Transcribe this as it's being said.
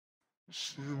Yeah.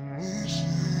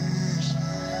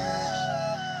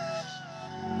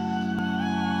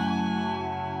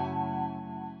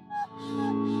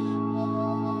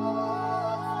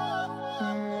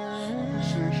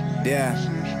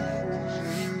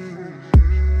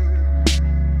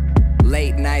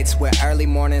 Late nights with early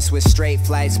mornings with straight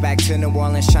flights back to New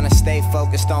Orleans, trying to stay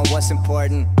focused on what's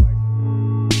important.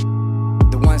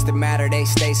 The ones that matter, they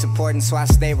stay supporting, so I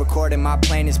stay recording. My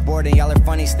plane is boarding, y'all are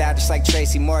funny style just like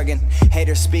Tracy Morgan.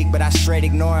 Haters speak, but I straight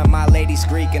ignore 'em. My lady's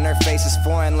Greek and her face is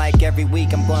foreign. Like every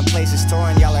week I'm going places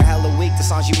touring. Y'all are hella weak, the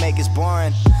songs you make is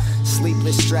boring.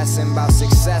 Sleepless, stressing about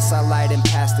success, I light and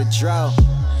pass the dro.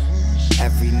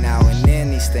 Every now and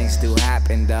then these things do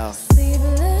happen though.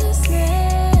 Sleepless, it's killing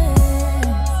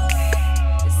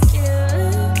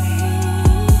me.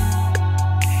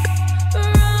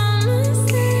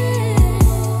 Promises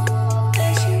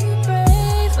that you would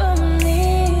pray for me.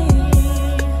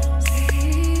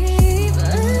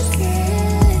 Sleepless,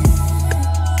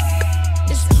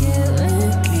 it's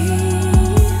killing me.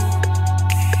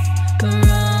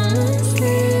 Promises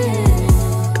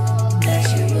that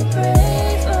you would pray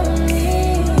for me.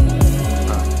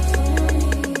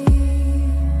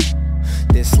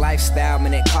 This lifestyle,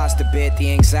 man, it cost a bit.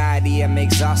 The anxiety I'm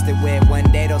exhausted with.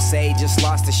 One day they'll say he just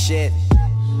lost the shit.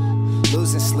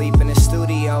 Losing sleep in the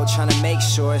studio, trying to make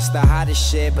sure it's the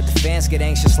hottest shit. But the fans get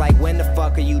anxious like, when the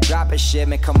fuck are you dropping shit?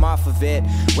 Man, come off of it.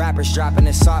 Rappers dropping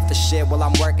the softest shit while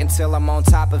I'm working till I'm on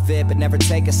top of it. But never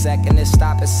take a second to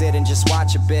stop and sit and just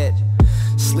watch a bit.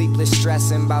 Sleepless,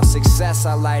 stressing about success,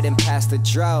 I light and pass the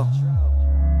dro.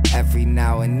 Every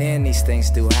now and then these things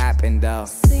do happen though.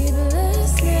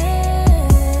 Sleepless,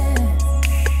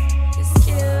 it's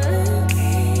killing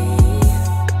me.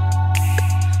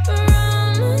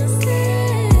 Promises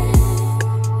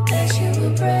that you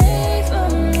would pray for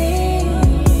me.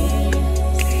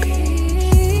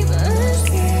 Sleepless,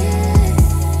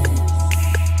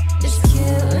 it's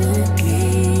killing me.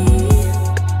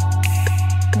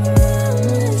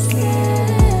 Promises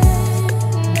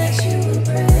that you would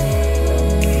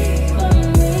pray for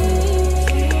me.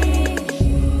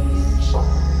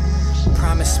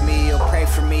 Promise me you'll pray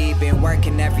for me. Been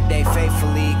working every day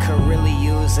faithfully. Could really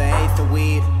use an eighth of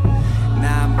weed.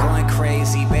 Now I'm going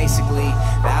crazy. Basically,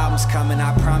 the album's coming,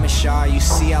 I promise y'all. You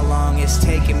see how long it's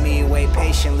taking me. Wait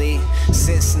patiently.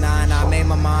 Since 9, I made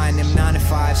my mind. Them 9 to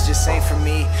 5s just ain't for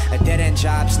me. A dead-end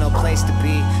job's no place to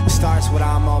be. The star's what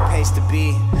I'm on pace to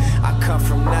be. I come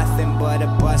from nothing but a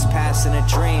bus passing a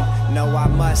dream. Know I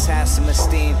must have some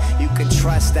esteem. You can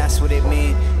trust, that's what it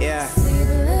mean. Yeah.